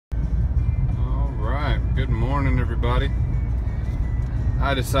morning, everybody.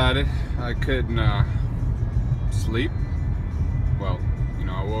 I decided I couldn't sleep. Well, you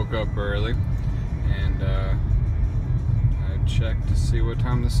know, I woke up early and I checked to see what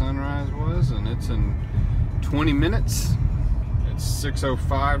time the sunrise was, and it's in 20 minutes. It's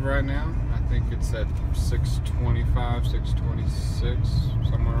 6:05 right now. I think it's at 6:25, 6:26,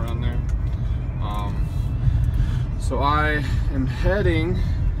 somewhere around there. So I am heading.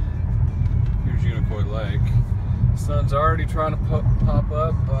 Here's Unicoid Lake. The sun's already trying to pop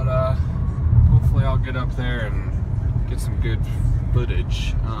up, but hopefully I'll get up there and get some good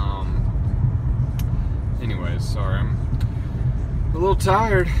footage. Anyways, sorry, I'm a little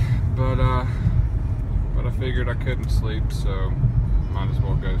tired, but I figured I couldn't sleep, so might as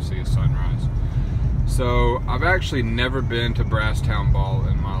well go see a sunrise. So I've actually never been to Brasstown Ball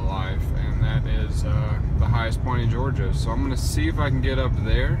in my life, and that is the highest point in Georgia. So I'm gonna see if I can get up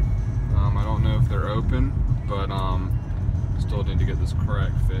there. I don't know if they're open, but still need to get this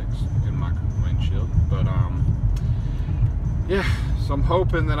crack fixed in my windshield. But yeah, so I'm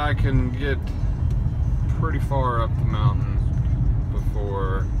hoping that I can get pretty far up the mountain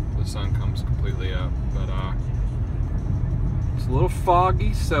before the sun comes completely up. But it's a little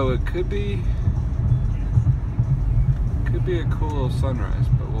foggy, so it could be a cool little sunrise,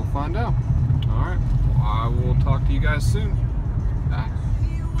 but we'll find out. Alright, well, I will talk to you guys soon. Bye.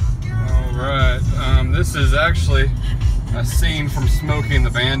 Alright, this is actually a scene from Smokey and the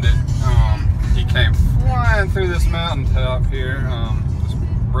Bandit. He came flying through this mountaintop here, this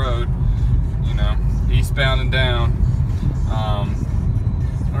road, you know, eastbound and down. I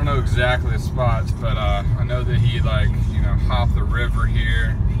don't know exactly the spots, but I know that he, like, you know, hopped the river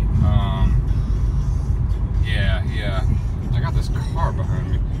here. Yeah. I got this car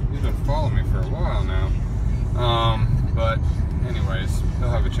behind me. He's been following me for a while now. But anyways, he'll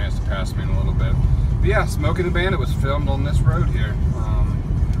have a chance to pass me in a little bit. But yeah, Smokey the Bandit was filmed on this road here.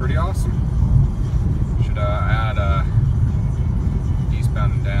 Pretty awesome. Should add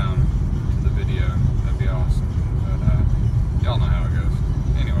eastbound and down to the video. That'd be awesome. But y'all know how it goes.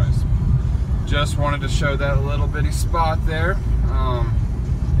 Anyways, just wanted to show that little bitty spot there.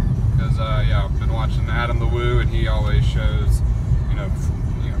 Because yeah, I've been watching Adam the Woo, and he always shows, you know,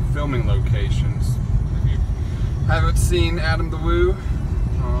 filming locations. If you haven't seen Adam the Woo,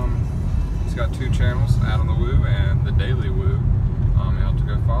 he's got two channels, Adam the Woo and the Daily Woo. You'll have to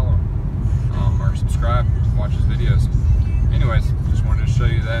go follow him or subscribe, watch his videos. Anyways, just wanted to show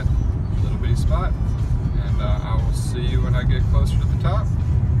you that little bitty spot, and I will see you when I get closer to the top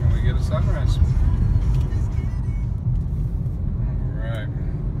when we get a sunrise. Alright,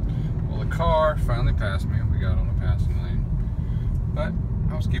 well, the car finally passed me. We got on the passing lane, but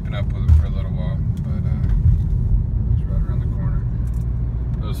I was keeping up with it for a little while, but he's right around the corner.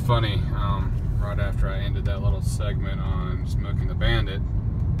 It was funny, right after I ended that little segment on Smoking the Bandit,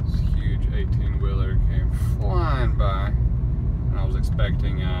 this huge 18-wheeler came flying by, and I was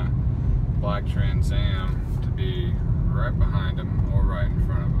expecting a black Trans Am to be right behind him or right in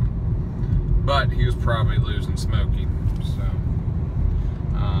front of him, but he was probably losing Smokey. So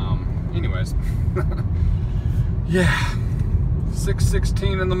anyways, yeah,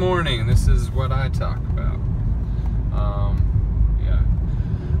 6:16 in the morning, this is what I talk about. Yeah,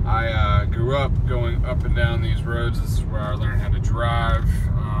 I grew up going up and down these roads. This is where I learned how to drive.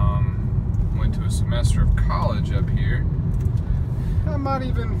 Went to a semester of college up here. I might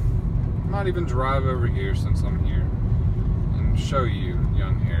even drive over here since I'm here and show you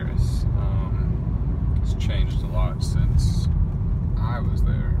young Harris. It's changed a lot since I was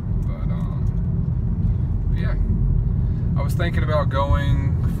there, but yeah, I was thinking about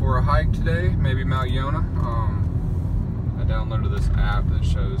going for a hike today, maybe Mount Yonah. I downloaded this app that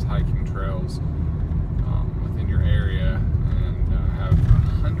shows hiking trails within your area, and have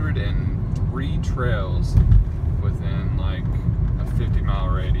 103 trails within like a 50-mile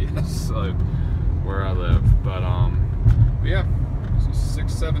radius of where I live. But yeah, so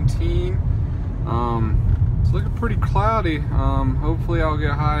 6:17. It's looking pretty cloudy. Hopefully I'll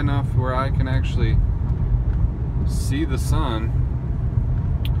get high enough where I can actually see the sun,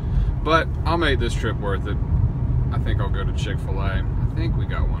 but I'll make this trip worth it. I think I'll go to Chick-fil-A. I think we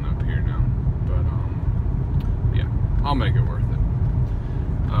got one up here now, but yeah, I'll make it worth it.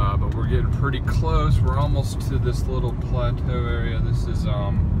 But we're getting pretty close. We're almost to this little plateau area. This is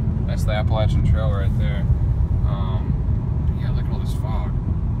that's the Appalachian Trail right there. Yeah, look at all this fog.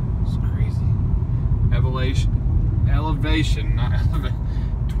 It's crazy. Elevation, not elevation,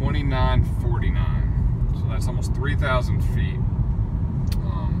 2949. So that's almost 3,000 feet.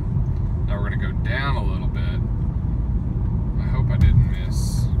 Now we're gonna go down a little bit. I hope I didn't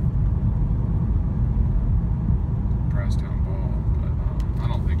miss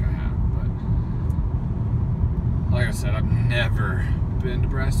been to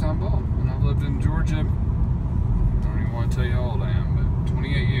Brasstown Ball, and I've lived in Georgia. I don't even want to tell you how old I am, but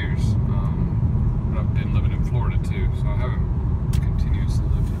 28 years. But I've been living in Florida too, so I haven't continuously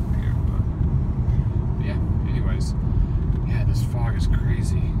lived up here. But yeah, anyways, yeah, this fog is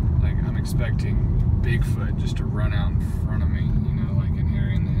crazy. Like, I'm expecting Bigfoot just to run out in front of me, you know, like in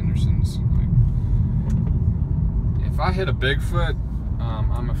Harry and the Hendersons. Like, if I hit a Bigfoot,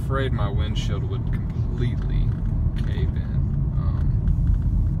 I'm afraid my windshield would completely cave in.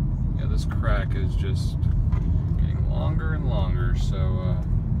 Yeah, this crack is just getting longer and longer, so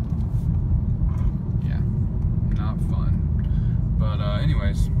yeah, not fun. But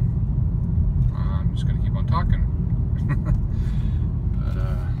anyways, I'm just gonna keep on talking. but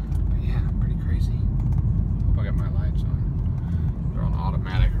yeah, pretty crazy. Hope I got my lights on. They're on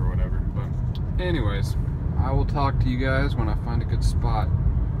automatic or whatever. But anyways, I will talk to you guys when I find a good spot.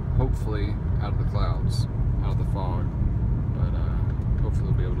 Hopefully out of the clouds, out of the fog. But hopefully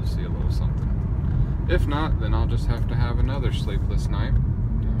we'll be able to see a little something. If not, then I'll just have to have another sleepless night,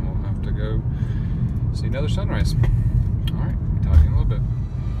 and we'll have to go see another sunrise. Alright, talk to you in a little bit.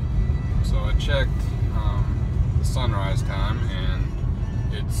 So I checked the sunrise time, and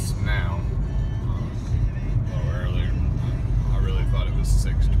it's now. A little earlier. I really thought it was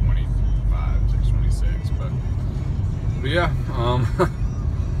 6:25, 6:26, but yeah,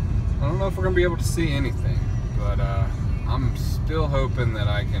 I don't know if we're gonna be able to see anything, but I'm still hoping that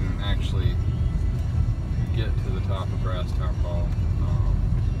I can actually get to the top of Brasstown Ball.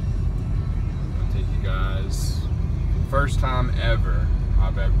 I'm gonna take you guys, first time ever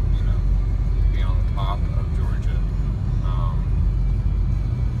I've ever, you know, be on the top of Georgia.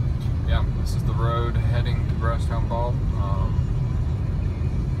 Yeah, this is the road heading to Brasstown Ball.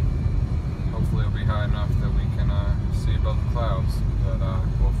 Hopefully it'll be high enough that we can see above the clouds, but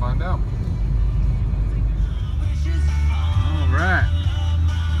we'll find out. Alright,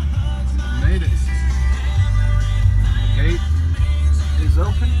 made it. The gate is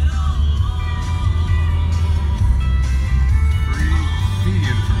open. Free fee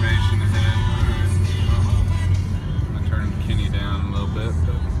information ahead. I'm gonna turn Kenny down a little bit,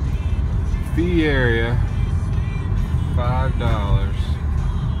 but fee area, $5.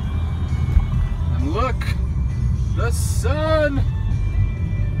 And look, the sun!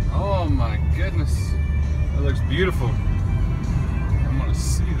 Oh my goodness, that looks beautiful. I'm gonna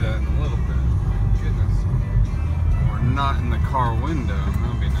see that in a little bit. My goodness. We're not in the car window,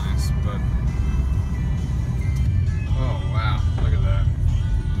 that'll be nice, but oh wow, look at that.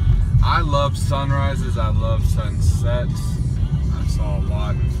 I love sunrises, I love sunsets. I saw a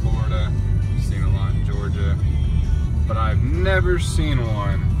lot in Florida, I've seen a lot in Georgia, but I've never seen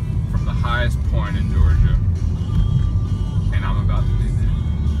one from the highest point in Georgia, and I'm about to do that.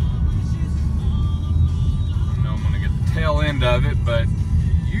 I know I'm gonna get the tail end of it, but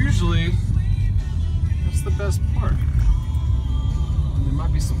usually that's the best part. And there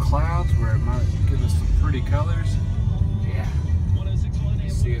might be some clouds where it might give us some pretty colors. Yeah, you'll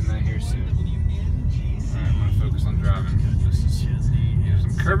see it in that here soon. Alright, I'm gonna focus on driving. Here's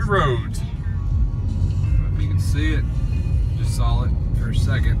some curvy roads. I don't know if you can see it. Just saw it for a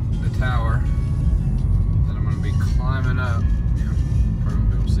second, the tower that I'm going to be climbing up. Yeah, probably won't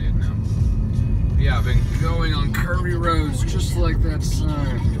be able to see it now. But yeah, I've been going on curvy roads just like that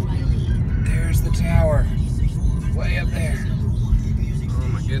sign. There's the tower, way up there. Oh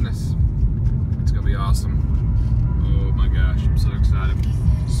my goodness, it's going to be awesome. Oh my gosh, I'm so excited.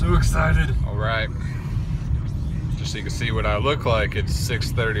 So excited. All right, just so you can see what I look like, it's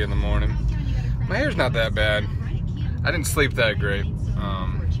 6:30 in the morning. My hair's not that bad. I didn't sleep that great.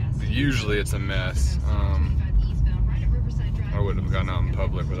 Usually it's a mess. I wouldn't have gone out in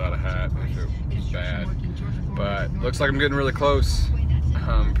public without a hat if it was bad. But looks like I'm getting really close.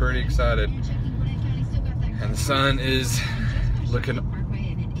 I'm pretty excited. And the sun is looking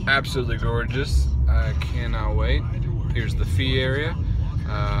absolutely gorgeous. I cannot wait. Here's the fee area.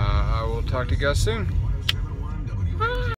 I will talk to you guys soon.